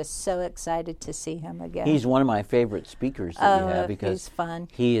 and I'm just so excited to see him again. He's one of my favorite speakers that we have because he's fun.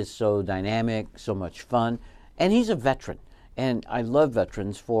 He is so dynamic, so much fun, and he's a veteran. And I love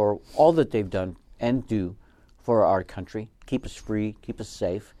veterans for all that they've done and do for our country, keep us free, keep us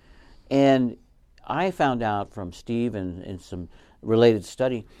safe. And I found out from Steve and in some related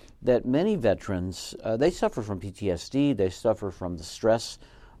study that many veterans, they suffer from PTSD, they suffer from the stress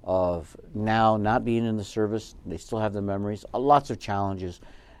of now not being in the service, they still have the memories, lots of challenges.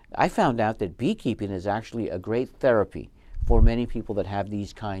 I found out that beekeeping is actually a great therapy for many people that have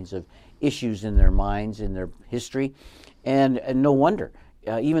these kinds of issues in their minds, in their history. And no wonder,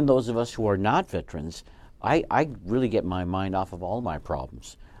 even those of us who are not veterans, I really get my mind off of all my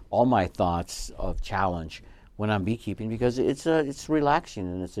problems, all my thoughts of challenge when I'm beekeeping, because it's relaxing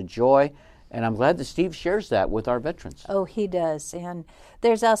and it's a joy. And I'm glad that Steve shares that with our veterans. Oh, he does. And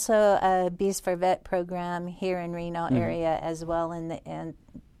there's also a Bees for Vet program here in Reno area as well, and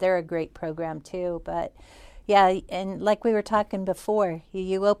they're a great program too. But yeah, and like we were talking before,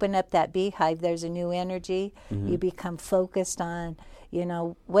 you open up that beehive, there's a new energy. Mm-hmm. You become focused on,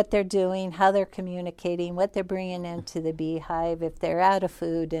 what they're doing, how they're communicating, what they're bringing into the beehive, if they're out of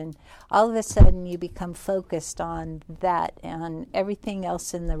food, and all of a sudden you become focused on that, and everything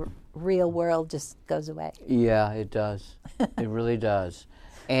else in the real world just goes away. Yeah, it does. It really does.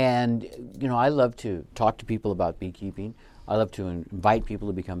 And, I love to talk to people about beekeeping. I love to invite people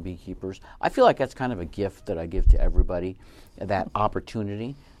to become beekeepers. I feel like that's kind of a gift that I give to everybody, that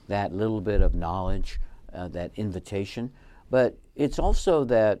opportunity, that little bit of knowledge, that invitation. But it's also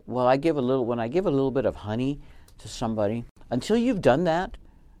that, when I give a little bit of honey to somebody, until you've done that,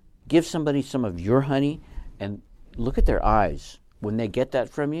 give somebody some of your honey and look at their eyes. When they get that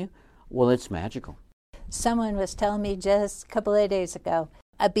from you, well, it's magical. Someone was telling me just a couple of days ago,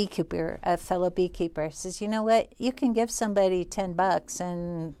 a beekeeper, a fellow beekeeper, says, you know what, you can give somebody $10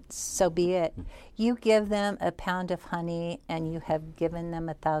 and so be it. You give them a pound of honey and you have given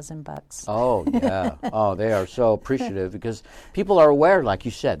them $1,000. Oh, yeah. Oh, they are so appreciative because people are aware, like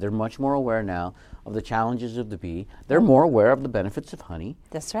you said, they're much more aware now of the challenges of the bee. They're more aware of the benefits of honey.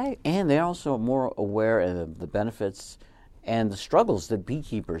 That's right. And they're also more aware of the benefits and the struggles that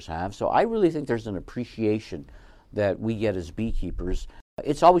beekeepers have. So I really think there's an appreciation that we get as beekeepers.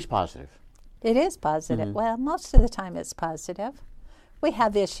 It's always positive. It is positive. Mm-hmm. Well, most of the time it's positive. We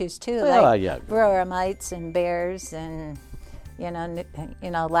have issues too, varroa mites and bears and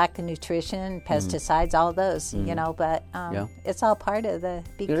lack of nutrition, pesticides, all those. But it's all part of the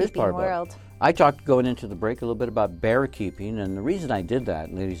beekeeping world. I talked going into the break a little bit about bear keeping, and the reason I did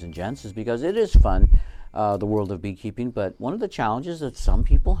that, ladies and gents, is because it is fun, the world of beekeeping. But one of the challenges that some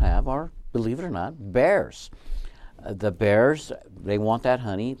people have are, believe it or not, bears. The bears, they want that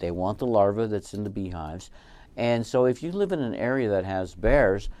honey. They want the larva that's in the beehives. And so if you live in an area that has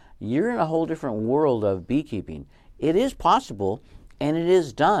bears, you're in a whole different world of beekeeping. It is possible, and it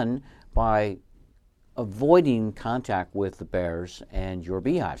is done by avoiding contact with the bears and your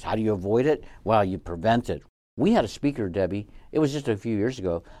beehives. How do you avoid it? Well, you prevent it. We had a speaker, Debbie, it was just a few years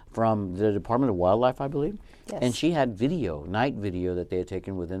ago, from the Department of Wildlife, I believe. Yes. And she had night video that they had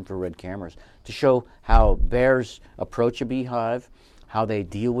taken with infrared cameras to show how bears approach a beehive, how they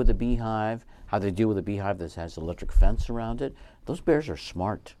deal with a beehive, how they deal with a beehive that has electric fence around it. Those bears are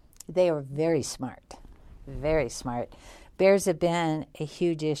smart. They are very smart. Very smart. Bears have been a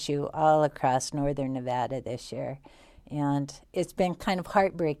huge issue all across northern Nevada this year. And it's been kind of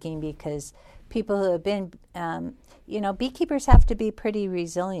heartbreaking because people who have been, beekeepers have to be pretty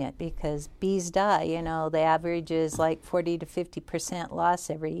resilient because bees die. The average is like 40 to 50% loss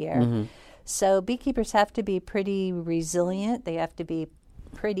every year. Mm-hmm. So beekeepers have to be pretty resilient. They have to be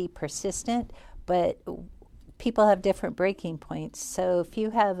pretty persistent. But people have different breaking points. So if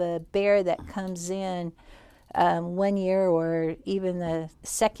you have a bear that comes in 1 year or even the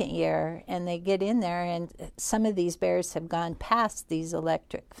second year, and they get in there, and some of these bears have gone past these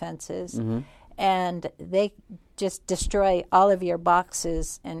electric fences, mm-hmm. and they just destroy all of your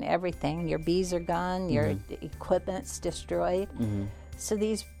boxes and everything. Your bees are gone, your mm-hmm. equipment's destroyed. Mm-hmm. So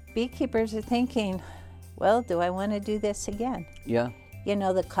these beekeepers are thinking, well, do I want to do this again? Yeah.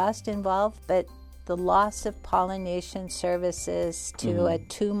 The cost involved, but the loss of pollination services to mm-hmm. a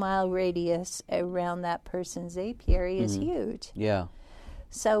 2-mile radius around that person's apiary mm-hmm. is huge. Yeah.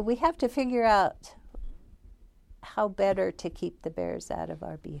 So we have to figure out how better to keep the bears out of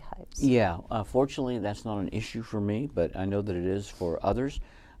our beehives. Yeah. Fortunately, that's not an issue for me, but I know that it is for others.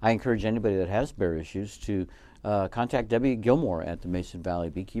 I encourage anybody that has bear issues to contact Debbie Gilmore at the Mason Valley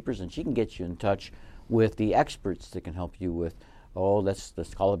Beekeepers, and she can get you in touch with the experts that can help you with,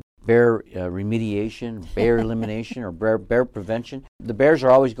 let's call it bear remediation, bear elimination, or bear prevention. The bears are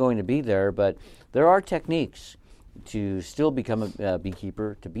always going to be there, but there are techniques to still become a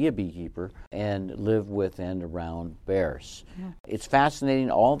beekeeper, to be a beekeeper, and live with and around bears. Yeah. It's fascinating,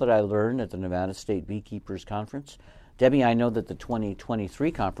 all that I learned at the Nevada State Beekeepers Conference. Debbie, I know that the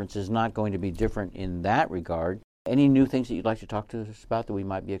 2023 conference is not going to be different in that regard. Any new things that you'd like to talk to us about that we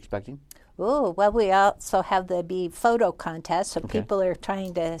might be expecting? Oh, well, we also have the bee photo contest, so people are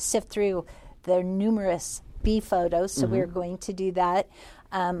trying to sift through their numerous bee photos, so mm-hmm. we're going to do that.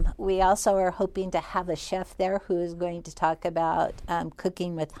 We also are hoping to have a chef there who is going to talk about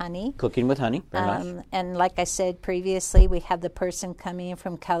cooking with honey. Cooking with honey, very nice. And like I said previously, we have the person coming in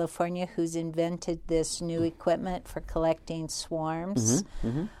from California who's invented this new equipment for collecting swarms.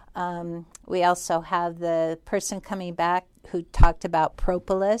 Mm-hmm. Mm-hmm. We also have the person coming back who talked about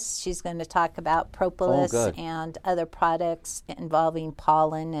propolis. She's going to talk about propolis and other products involving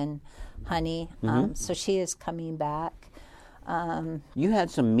pollen and honey. Mm-hmm. So she is coming back. You had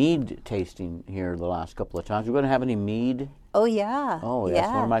some mead tasting here the last couple of times. We're going to have any mead? Oh, yeah. Oh, that's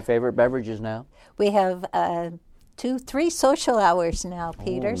one of my favorite beverages now. We have 2-3 social hours now,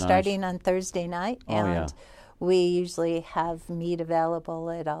 Peter, starting on Thursday night. And we usually have mead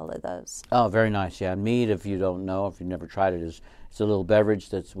available at all of those. Oh, very nice. Yeah, mead, if you don't know, if you've never tried it, it's a little beverage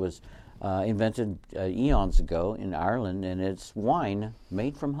that was invented eons ago in Ireland, and it's wine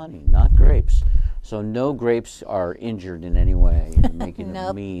made from honey, not grapes. So no grapes are injured in any way in making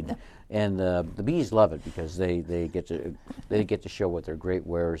of mead. And the bees love it because they get to show what their great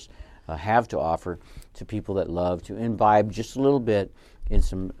wares have to offer to people that love to imbibe just a little bit in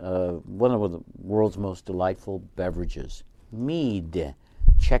some one of the world's most delightful beverages, mead.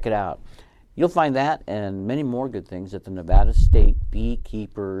 Check it out. You'll find that and many more good things at the Nevada State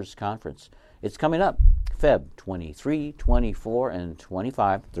Beekeepers Conference. It's coming up Feb 23, 24, and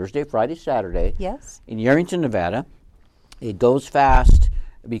 25, Thursday, Friday, Saturday. Yes. In Yerington, Nevada. It goes fast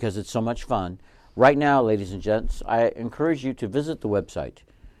because it's so much fun. Right now, ladies and gents, I encourage you to visit the website,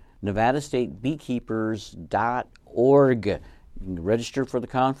 nevadastatebeekeepers.org. You can register for the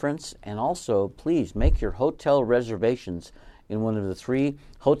conference, and also, please, make your hotel reservations in one of the 3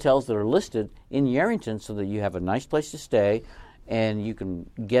 hotels that are listed in Yerington so that you have a nice place to stay and you can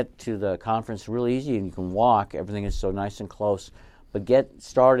get to the conference real easy and you can walk. Everything is so nice and close. But get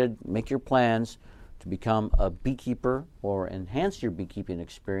started, make your plans to become a beekeeper or enhance your beekeeping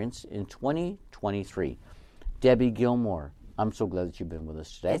experience in 2023. Debbie Gilmore, I'm so glad that you've been with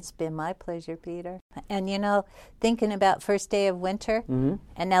us today. It's been my pleasure, Peter. And thinking about first day of winter, and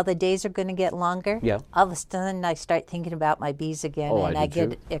now the days are going to get longer, all of a sudden I start thinking about my bees again, and I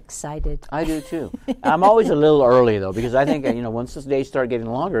get excited. I do too. I'm always a little early, though, because I think, once the days start getting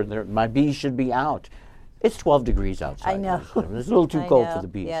longer, my bees should be out. It's 12 degrees outside. I know. It's a little too cold for the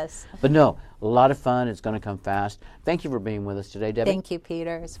bees. Yes. But no, a lot of fun. It's going to come fast. Thank you for being with us today, Debbie. Thank you,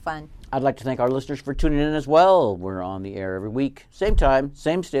 Peter. It's fun. I'd like to thank our listeners for tuning in as well. We're on the air every week. Same time,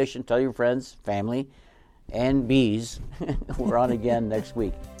 same station. Tell your friends, family, and bees. We're on again next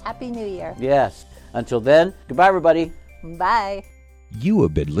week. Happy New Year. Yes. Until then, goodbye, everybody. Bye. You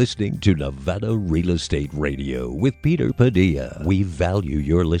have been listening to Nevada Real Estate Radio with Peter Padilla. We value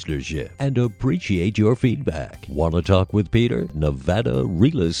your listenership and appreciate your feedback. Want to talk with Peter?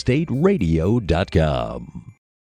 NevadaRealEstateRadio.com.